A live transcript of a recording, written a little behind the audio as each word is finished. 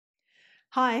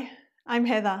Hi, I'm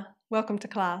Heather. Welcome to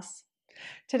class.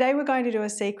 Today we're going to do a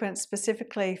sequence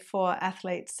specifically for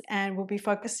athletes and we'll be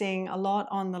focusing a lot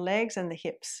on the legs and the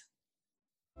hips.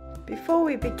 Before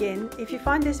we begin, if you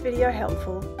find this video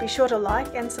helpful, be sure to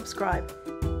like and subscribe.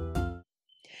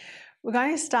 We're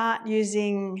going to start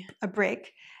using a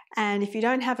brick, and if you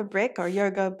don't have a brick or a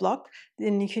yoga block,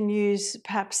 then you can use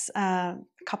perhaps a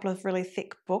couple of really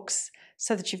thick books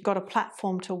so that you've got a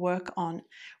platform to work on.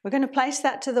 We're going to place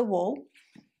that to the wall.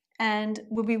 And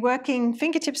we'll be working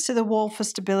fingertips to the wall for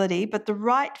stability, but the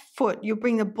right foot, you'll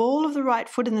bring the ball of the right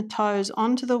foot and the toes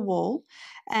onto the wall,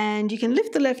 and you can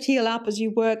lift the left heel up as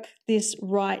you work this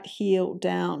right heel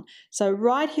down. So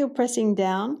right heel pressing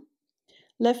down,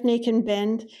 left knee can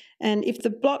bend, and if the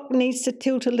block needs to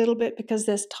tilt a little bit because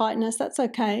there's tightness, that's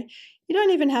okay. You don't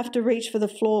even have to reach for the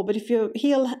floor, but if your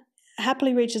heel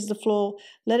happily reaches the floor,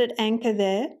 let it anchor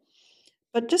there.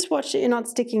 But just watch that you're not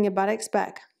sticking your buttocks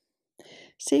back.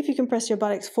 See if you can press your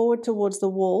buttocks forward towards the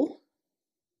wall.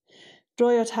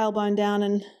 Draw your tailbone down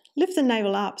and lift the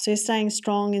navel up so you're staying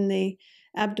strong in the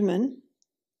abdomen.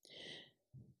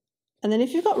 And then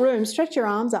if you've got room, stretch your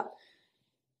arms up.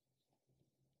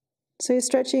 So you're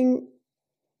stretching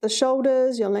the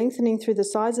shoulders, you're lengthening through the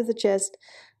sides of the chest,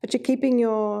 but you're keeping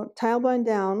your tailbone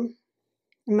down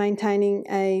and maintaining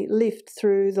a lift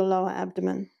through the lower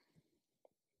abdomen.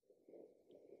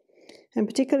 And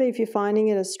particularly if you're finding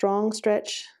it a strong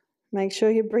stretch, make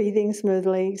sure you're breathing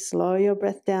smoothly, slow your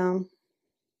breath down.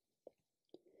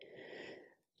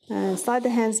 And slide the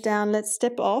hands down, let's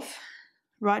step off.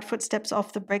 Right foot steps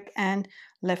off the brick and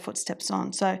left foot steps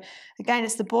on. So again,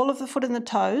 it's the ball of the foot and the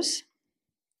toes.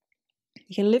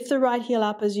 You can lift the right heel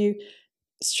up as you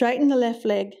straighten the left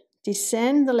leg,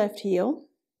 descend the left heel.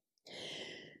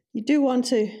 You do want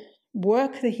to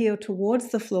work the heel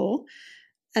towards the floor,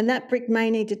 and that brick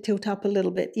may need to tilt up a little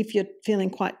bit if you're feeling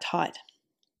quite tight.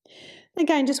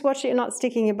 Again, just watch that you're not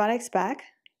sticking your buttocks back.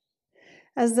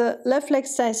 As the left leg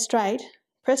stays straight,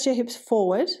 press your hips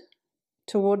forward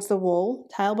towards the wall,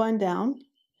 tailbone down,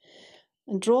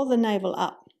 and draw the navel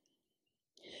up.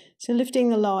 So lifting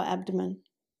the lower abdomen.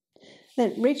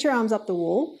 Then reach your arms up the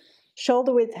wall,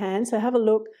 shoulder width hands. So have a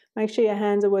look, make sure your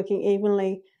hands are working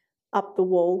evenly up the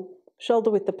wall,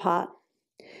 shoulder width apart.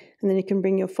 And then you can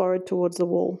bring your forehead towards the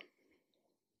wall.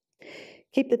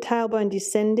 Keep the tailbone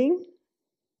descending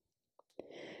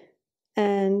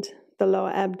and the lower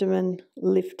abdomen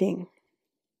lifting.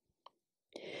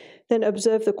 Then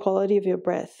observe the quality of your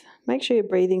breath. Make sure you're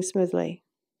breathing smoothly.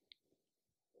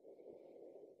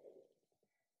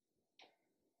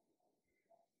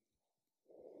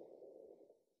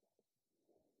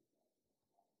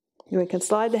 We can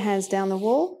slide the hands down the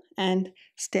wall and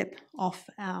step off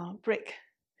our brick.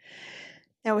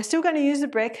 Now we're still going to use the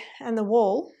brick and the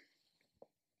wall,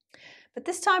 but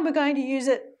this time we're going to use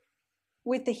it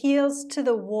with the heels to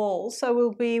the wall, so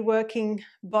we'll be working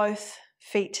both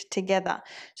feet together.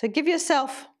 So give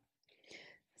yourself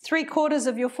 3/4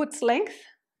 of your foot's length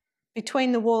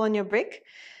between the wall and your brick.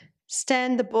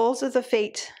 Stand the balls of the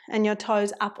feet and your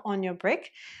toes up on your brick,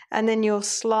 and then you'll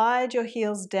slide your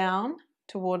heels down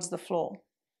towards the floor.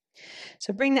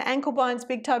 So bring the ankle bones,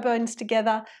 big toe bones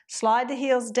together, slide the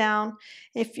heels down.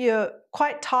 If you're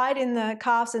quite tight in the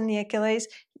calves and the Achilles,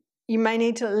 you may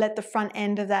need to let the front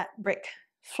end of that brick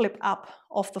flip up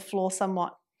off the floor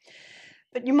somewhat.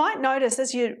 But you might notice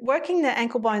as you're working the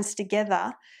ankle bones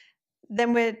together,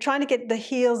 then we're trying to get the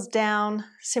heels down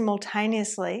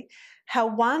simultaneously, how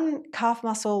one calf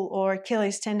muscle or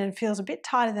Achilles tendon feels a bit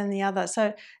tighter than the other.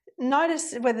 So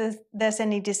notice whether there's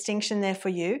any distinction there for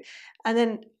you, and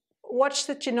then watch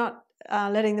that you're not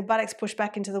letting the buttocks push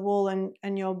back into the wall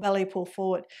and your belly pull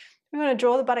forward. We want to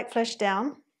draw the buttock flesh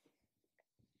down,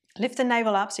 lift the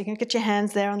navel up so you can get your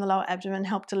hands there on the lower abdomen,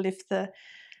 help to lift the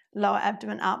lower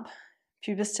abdomen up,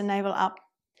 pubis to navel up,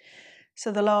 so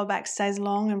the lower back stays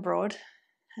long and broad.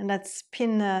 And let's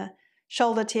pin the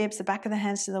shoulder tips, the back of the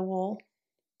hands to the wall,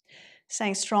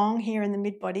 staying strong here in the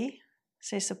mid body,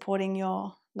 so you're supporting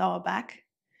your lower back.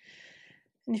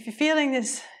 And if you're feeling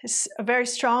this is a very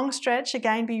strong stretch,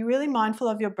 again, be really mindful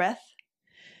of your breath.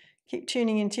 Keep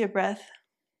tuning into your breath.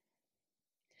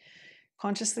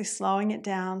 Consciously slowing it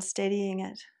down, steadying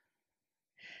it.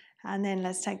 And then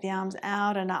let's take the arms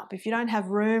out and up. If you don't have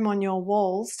room on your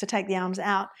walls to take the arms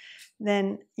out,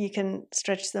 then you can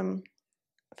stretch them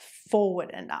forward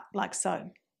and up, like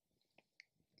so.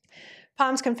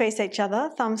 Palms can face each other,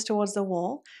 thumbs towards the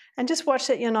wall, and just watch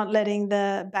that you're not letting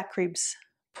the back ribs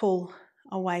pull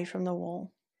away from the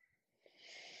wall.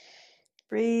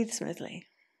 Breathe smoothly.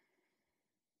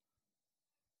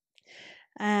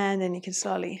 And then you can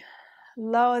slowly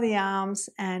lower the arms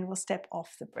and we'll step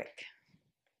off the brick.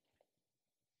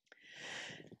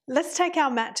 Let's take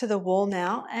our mat to the wall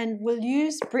now, and we'll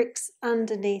use bricks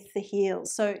underneath the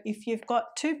heels. So if you've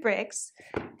got 2 bricks,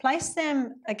 place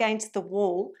them against the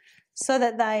wall so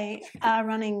that they are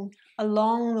running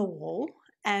along the wall,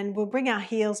 and we'll bring our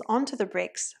heels onto the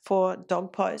bricks for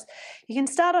dog pose. You can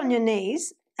start on your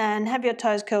knees and have your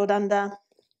toes curled under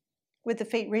with the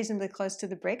feet reasonably close to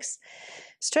the bricks.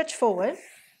 Stretch forward.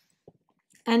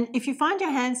 And if you find your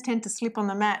hands tend to slip on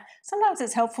the mat, sometimes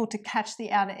it's helpful to catch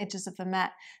the outer edges of the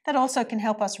mat. That also can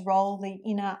help us roll the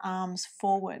inner arms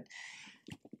forward.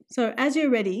 So as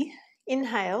you're ready,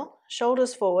 inhale,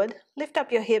 shoulders forward, lift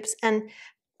up your hips and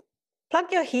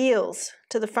plug your heels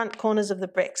to the front corners of the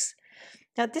bricks.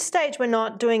 Now at this stage, we're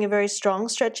not doing a very strong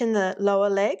stretch in the lower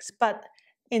legs, but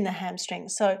in the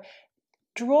hamstrings. So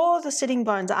draw the sitting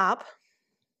bones up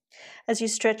as you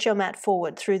stretch your mat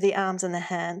forward through the arms and the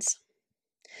hands.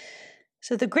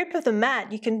 So the grip of the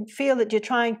mat, you can feel that you're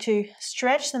trying to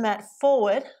stretch the mat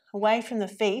forward away from the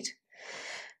feet.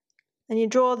 And you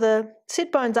draw the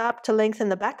sit bones up to lengthen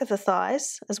the back of the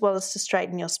thighs as well as to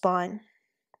straighten your spine.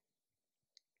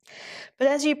 But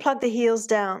as you plug the heels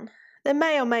down, there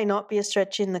may or may not be a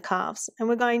stretch in the calves, and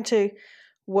we're going to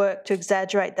work to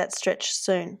exaggerate that stretch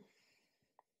soon.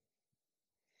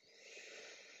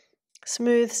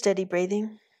 Smooth, steady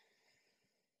breathing.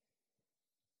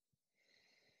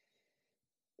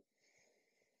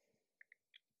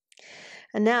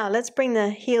 And now let's bring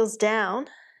the heels down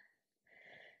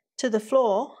to the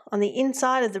floor on the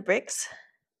inside of the bricks.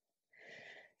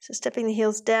 So stepping the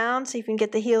heels down, so you can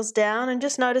get the heels down, and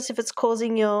just notice if it's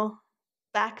causing your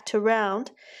back to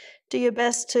round. Do your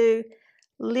best to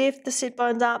lift the sit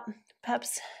bones up.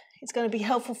 Perhaps it's going to be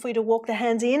helpful for you to walk the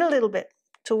hands in a little bit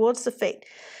towards the feet.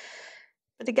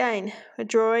 But again, we're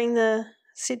drawing the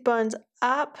sit bones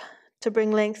up to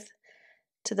bring length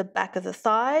to the back of the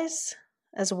thighs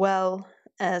as well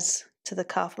as to the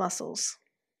calf muscles.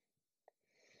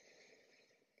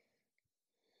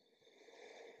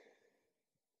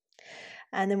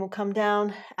 And then we'll come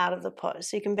down out of the pose.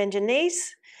 So you can bend your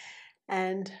knees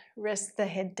and rest the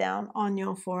head down on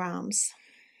your forearms.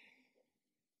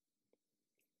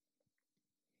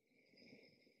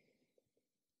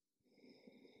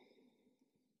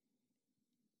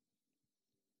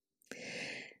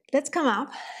 Let's come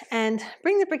up and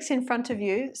bring the bricks in front of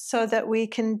you so that we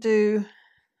can do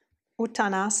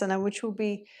Uttanasana, which will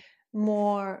be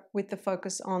more with the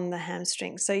focus on the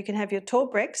hamstrings. So you can have your tall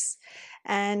bricks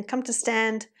and come to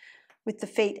stand with the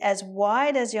feet as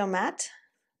wide as your mat,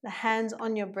 the hands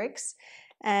on your bricks,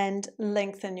 and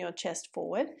lengthen your chest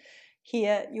forward.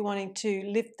 Here you're wanting to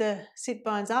lift the sit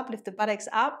bones up, lift the buttocks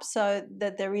up so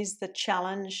that there is the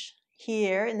challenge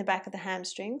here in the back of the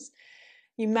hamstrings.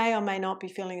 You may or may not be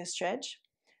feeling a stretch,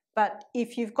 but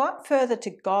if you've got further to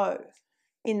go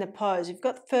in the pose, you've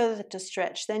got further to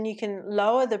stretch, then you can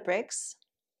lower the bricks.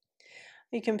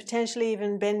 You can potentially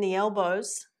even bend the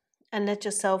elbows and let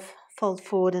yourself fold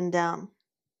forward and down.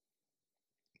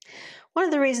 One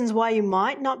of the reasons why you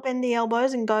might not bend the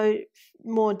elbows and go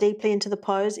more deeply into the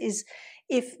pose is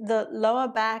if the lower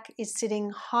back is sitting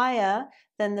higher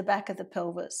than the back of the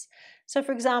pelvis. So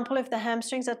for example, if the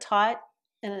hamstrings are tight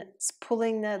and it's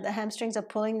pulling the hamstrings are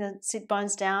pulling the sit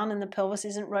bones down and the pelvis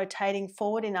isn't rotating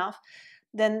forward enough,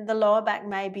 then the lower back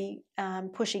may be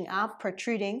pushing up,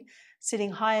 protruding,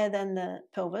 sitting higher than the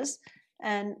pelvis.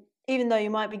 And even though you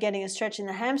might be getting a stretch in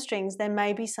the hamstrings, there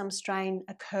may be some strain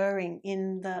occurring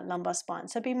in the lumbar spine.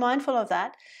 So be mindful of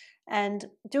that and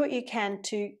do what you can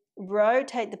to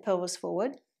rotate the pelvis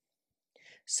forward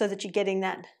so that you're getting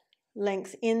that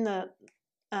length in the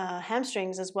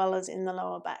hamstrings as well as in the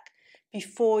lower back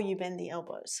before you bend the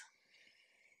elbows.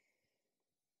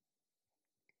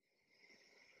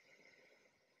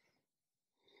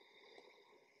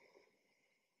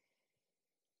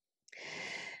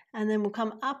 And then we'll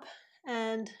come up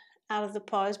and out of the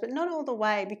pose, but not all the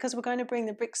way, because we're going to bring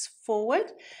the bricks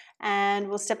forward and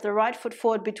we'll step the right foot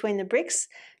forward between the bricks,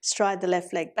 stride the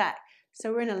left leg back.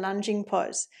 So we're in a lunging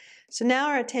pose. So now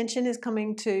our attention is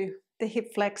coming to the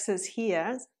hip flexors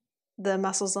here, the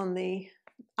muscles on the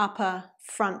upper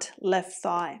front left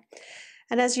thigh.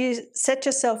 And as you set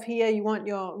yourself here, you want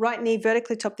your right knee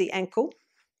vertically top the ankle,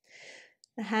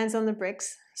 the hands on the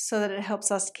bricks, so that it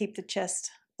helps us keep the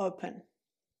chest open.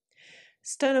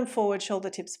 Sternum forward,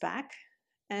 shoulder tips back,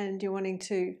 and you're wanting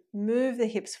to move the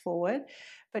hips forward,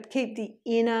 but keep the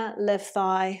inner left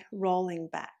thigh rolling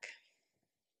back.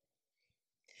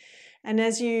 And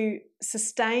as you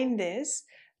sustain this,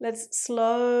 let's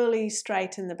slowly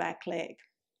straighten the back leg.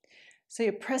 So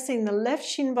you're pressing the left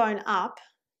shin bone up,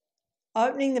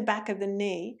 opening the back of the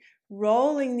knee,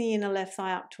 rolling the inner left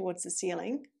thigh up towards the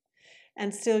ceiling,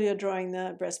 And still you're drawing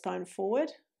the breastbone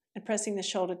forward and pressing the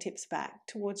shoulder tips back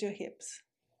towards your hips.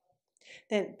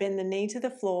 Then bend the knee to the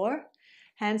floor,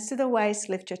 hands to the waist,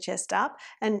 lift your chest up,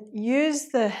 and use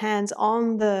the hands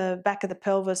on the back of the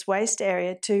pelvis, waist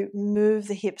area, to move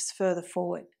the hips further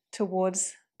forward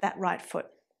towards that right foot.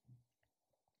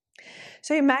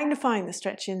 So you're magnifying the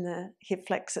stretch in the hip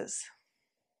flexors.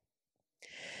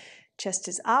 Chest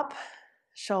is up,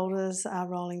 shoulders are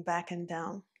rolling back and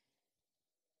down.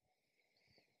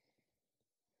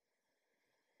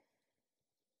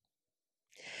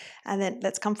 And then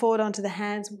let's come forward onto the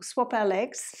hands. We'll swap our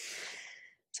legs.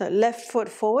 So left foot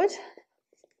forward.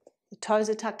 The toes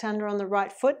are tucked under on the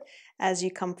right foot as you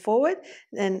come forward.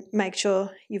 Then make sure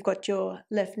you've got your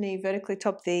left knee vertically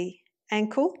top the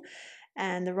ankle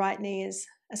and the right knee is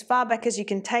as far back as you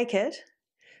can take it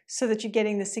so that you're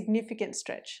getting the significant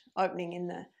stretch opening in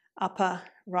the upper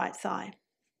right thigh.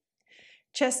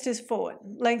 Chest is forward.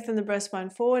 Lengthen the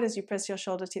breastbone forward as you press your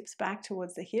shoulder tips back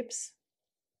towards the hips.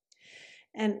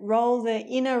 And roll the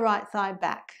inner right thigh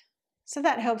back. So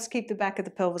that helps keep the back of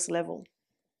the pelvis level.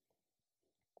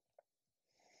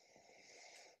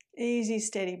 Easy,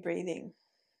 steady breathing.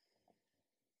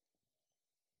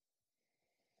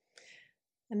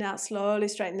 And now slowly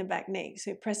straighten the back knee.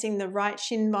 So you're pressing the right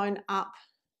shin bone up,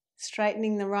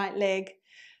 straightening the right leg.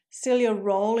 Still you're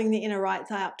rolling the inner right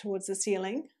thigh up towards the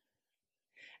ceiling.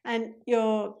 And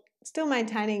you're still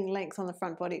maintaining length on the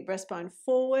front body. Breastbone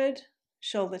forward.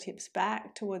 Shoulder tips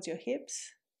back towards your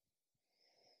hips.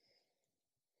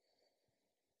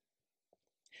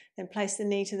 Then place the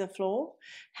knee to the floor,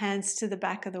 hands to the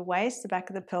back of the waist, the back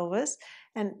of the pelvis,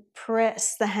 and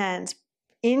press the hands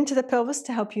into the pelvis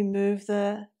to help you move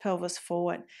the pelvis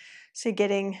forward. So you're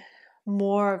getting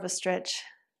more of a stretch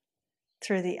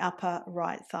through the upper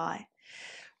right thigh.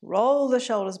 Roll the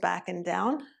shoulders back and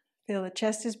down. Feel the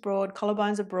chest is broad,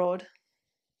 collarbones are broad.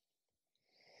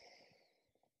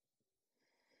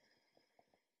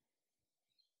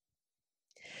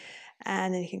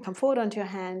 And then you can come forward onto your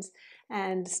hands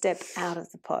and step out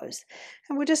of the pose.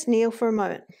 And we'll just kneel for a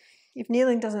moment. If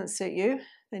kneeling doesn't suit you,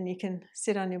 then you can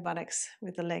sit on your buttocks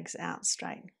with the legs out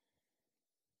straight.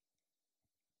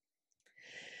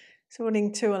 So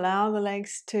wanting to allow the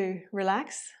legs to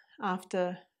relax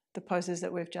after the poses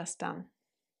that we've just done.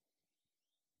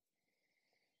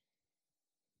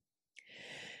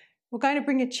 We're going to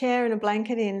bring a chair and a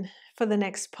blanket in for the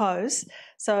next pose.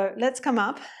 So let's come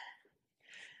up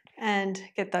and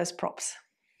get those props.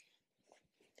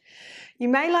 You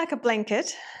may like a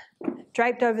blanket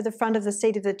draped over the front of the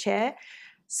seat of the chair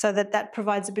so that that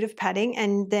provides a bit of padding,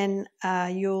 and then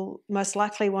you'll most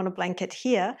likely want a blanket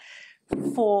here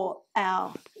for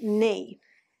our knee.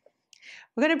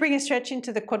 We're going to bring a stretch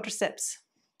into the quadriceps.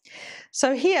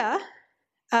 So here,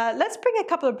 let's bring a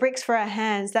couple of bricks for our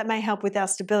hands. That may help with our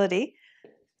stability.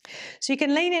 So you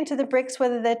can lean into the bricks,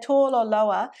 whether they're tall or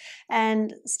lower,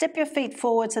 and step your feet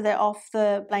forward so they're off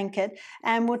the blanket.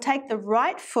 And we'll take the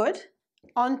right foot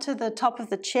onto the top of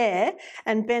the chair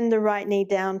and bend the right knee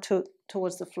down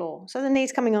towards the floor. So the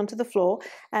knee's coming onto the floor.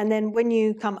 And then when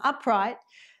you come upright,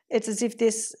 it's as if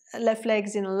this left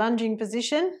leg's in a lunging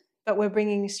position, but we're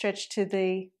bringing stretch to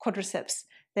the quadriceps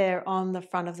there on the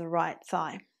front of the right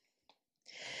thigh.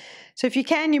 So if you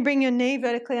can, you bring your knee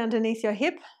vertically underneath your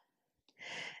hip.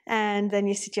 And then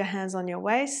you sit your hands on your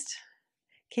waist.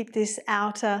 Keep this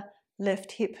outer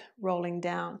left hip rolling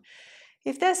down.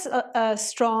 If there's a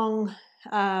strong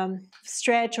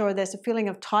stretch or there's a feeling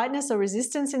of tightness or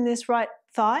resistance in this right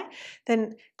thigh,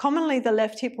 then commonly the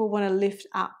left hip will want to lift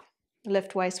up. The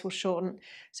left waist will shorten.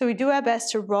 So we do our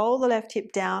best to roll the left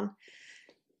hip down,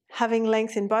 having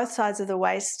length in both sides of the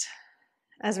waist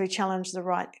as we challenge the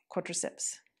right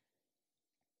quadriceps.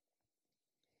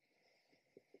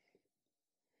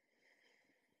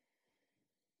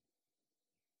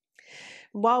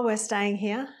 While we're staying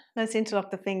here, let's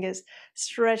interlock the fingers,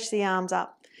 stretch the arms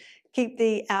up. Keep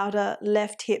the outer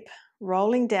left hip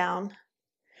rolling down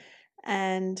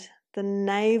and the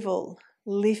navel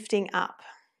lifting up.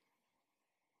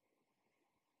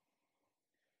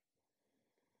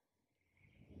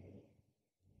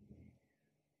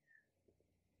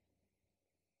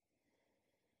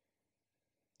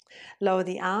 Lower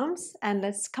the arms and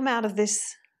let's come out of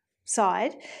this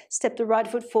side. Step the right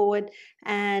foot forward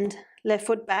and left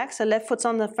foot back. So left foot's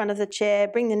on the front of the chair.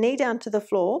 Bring the knee down to the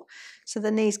floor. So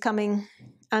the knee's coming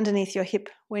underneath your hip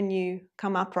when you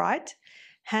come upright.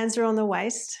 Hands are on the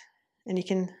waist and you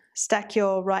can stack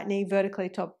your right knee vertically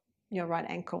top your right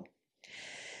ankle.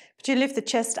 But you lift the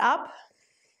chest up,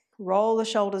 roll the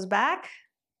shoulders back.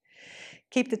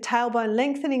 Keep the tailbone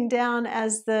lengthening down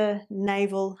as the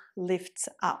navel lifts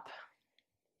up.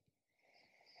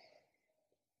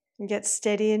 And get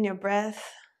steady in your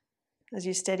breath as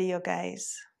you steady your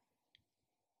gaze.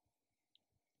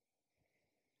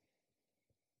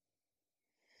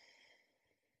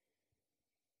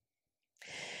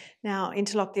 Now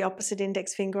interlock the opposite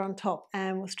index finger on top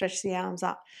and we'll stretch the arms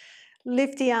up.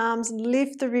 Lift the arms,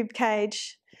 lift the rib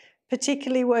cage,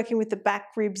 particularly working with the back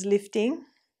ribs lifting.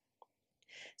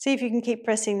 See if you can keep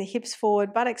pressing the hips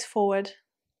forward, buttocks forward,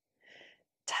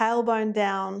 tailbone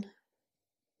down,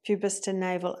 pubis to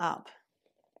navel up.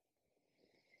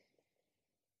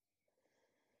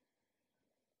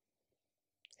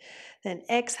 Then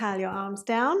exhale your arms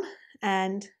down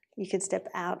and you can step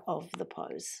out of the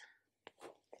pose.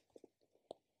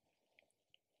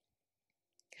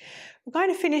 We're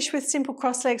going to finish with simple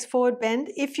cross legs forward bend.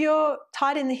 If you're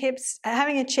tight in the hips,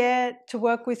 having a chair to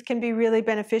work with can be really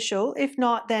beneficial. If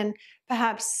not, then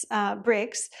perhaps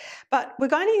bricks. But we're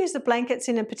going to use the blankets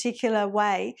in a particular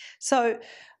way. So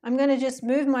I'm going to just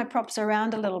move my props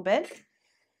around a little bit.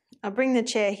 I'll bring the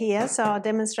chair here, so I'll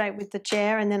demonstrate with the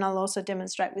chair and then I'll also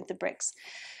demonstrate with the bricks.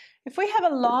 If we have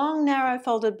a long, narrow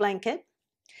folded blanket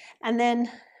and then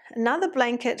another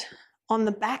blanket on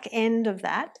the back end of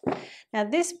that. Now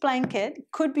this blanket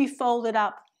could be folded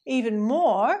up even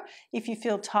more if you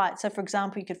feel tight. So for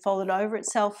example, you could fold it over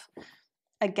itself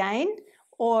again,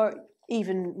 or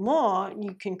even more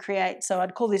you can create, so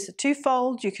I'd call this a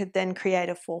 2-fold, you could then create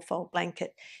a 4-fold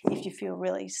blanket if you feel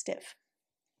really stiff.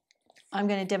 I'm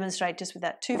going to demonstrate just with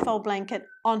that 2-fold blanket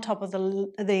on top of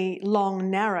the long,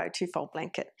 narrow 2-fold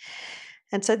blanket.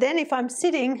 And so then if I'm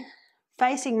sitting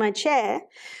facing my chair,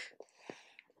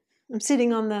 I'm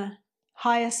sitting on the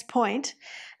highest point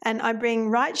and I bring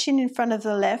right shin in front of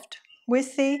the left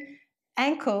with the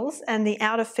ankles and the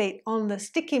outer feet on the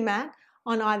sticky mat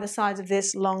on either sides of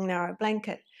this long narrow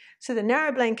blanket. So the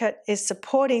narrow blanket is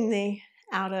supporting the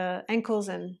outer ankles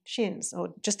and shins, or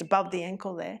just above the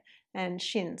ankle there and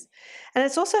shins. And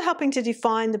it's also helping to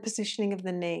define the positioning of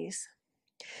the knees.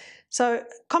 So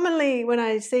commonly when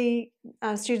I see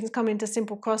students come into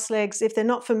simple cross legs, if they're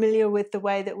not familiar with the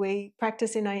way that we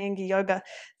practice in Iyengar Yoga,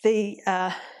 the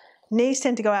knees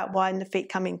tend to go out wide and the feet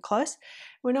come in close.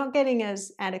 We're not getting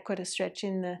as adequate a stretch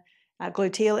in the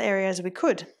gluteal area as we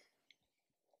could.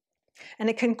 And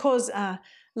it can cause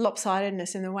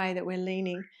lopsidedness in the way that we're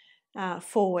leaning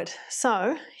forward.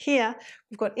 So here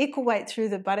we've got equal weight through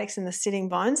the buttocks and the sitting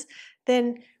bones.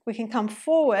 Then we can come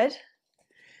forward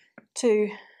to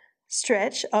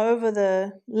stretch over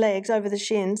the legs, over the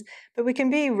shins, but we can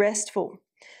be restful.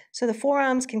 So the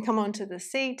forearms can come onto the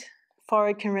seat,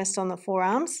 forehead can rest on the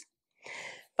forearms.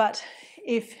 But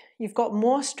if you've got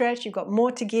more stretch, you've got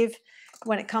more to give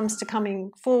when it comes to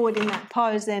coming forward in that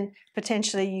pose, then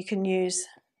potentially you can use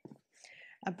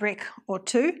a brick or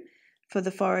two for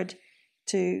the forehead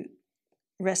to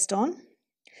rest on,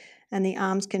 and the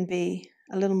arms can be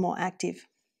a little more active.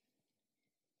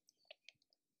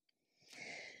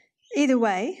 Either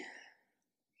way,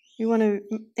 we want to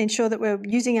ensure that we're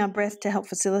using our breath to help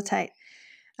facilitate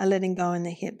a letting go in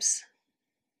the hips.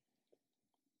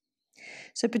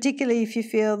 So particularly if you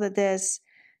feel that there's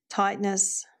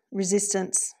tightness,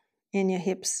 resistance in your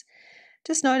hips,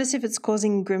 just notice if it's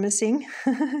causing grimacing,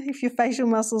 if your facial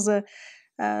muscles are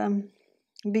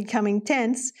becoming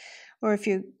tense, or if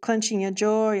you're clenching your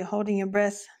jaw, you're holding your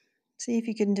breath. See if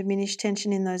you can diminish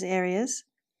tension in those areas.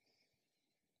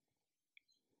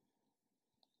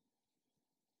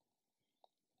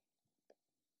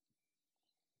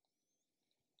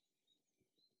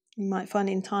 You might find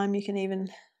in time you can even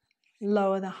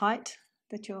lower the height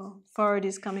that your forehead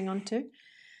is coming onto.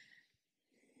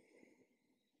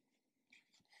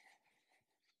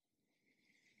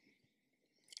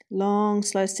 Long,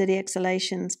 slow, steady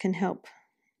exhalations can help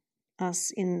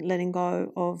us in letting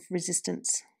go of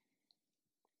resistance,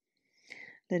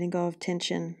 letting go of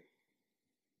tension.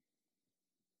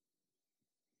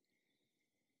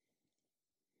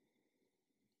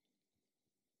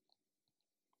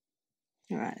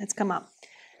 All right, let's come up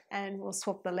and we'll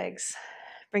swap the legs.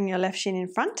 Bring your left shin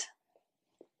in front.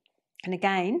 And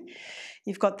again,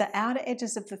 you've got the outer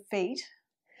edges of the feet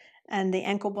and the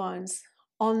ankle bones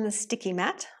on the sticky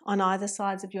mat on either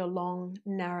sides of your long,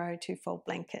 narrow 2-fold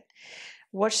blanket.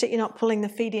 Watch that you're not pulling the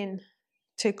feet in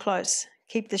too close.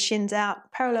 Keep the shins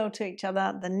out parallel to each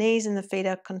other. The knees and the feet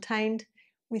are contained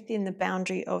within the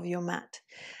boundary of your mat.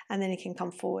 And then you can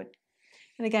come forward.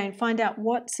 And again, find out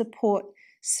what support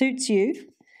suits you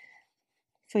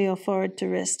for your forehead to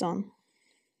rest on.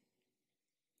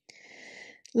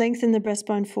 Lengthen the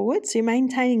breastbone forward, so you're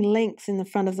maintaining length in the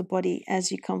front of the body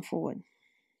as you come forward.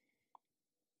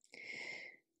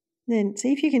 Then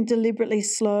see if you can deliberately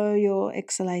slow your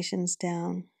exhalations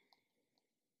down.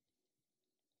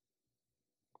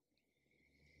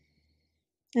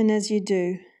 And as you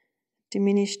do,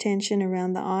 diminish tension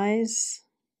around the eyes,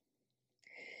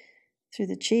 through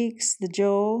the cheeks, the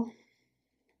jaw.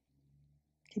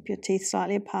 Keep your teeth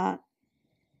slightly apart.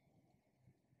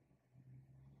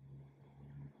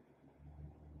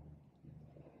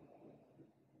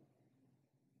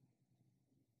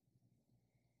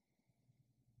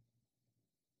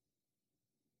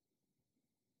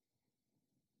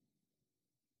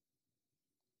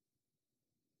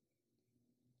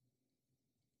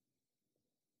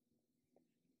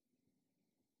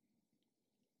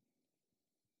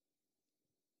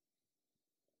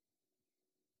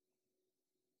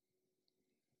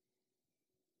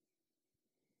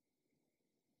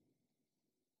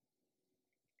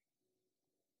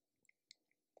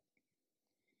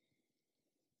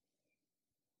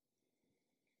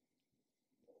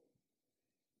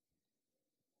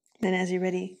 Then as you're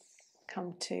ready,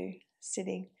 come to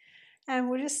sitting. And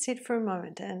we'll just sit for a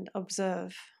moment and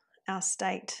observe our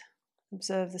state.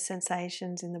 Observe the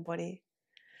sensations in the body.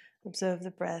 Observe the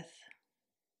breath.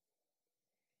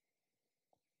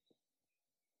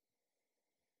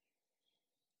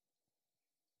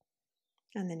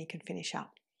 And then you can finish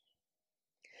up.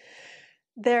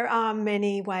 There are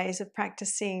many ways of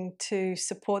practicing to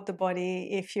support the body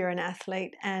if you're an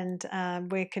athlete, and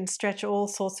we can stretch all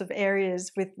sorts of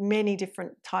areas with many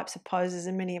different types of poses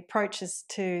and many approaches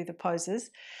to the poses.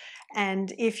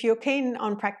 And if you're keen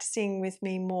on practicing with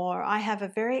me more, I have a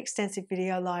very extensive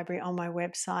video library on my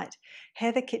website,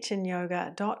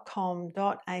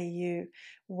 heatherkitchenyoga.com.au,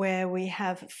 where we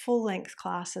have full-length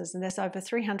classes, and there's over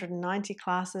 390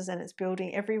 classes, and it's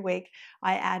building every week.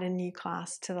 I add a new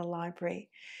class to the library.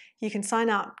 You can sign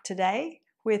up today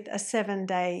with a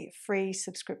 7-day free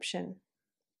subscription.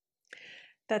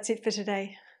 That's it for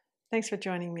today. Thanks for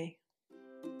joining me.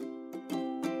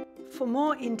 For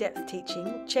more in-depth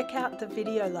teaching, check out the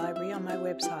video library on my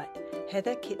website,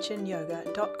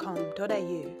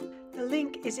 heatherkitchenyoga.com.au. The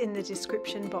link is in the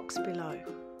description box below.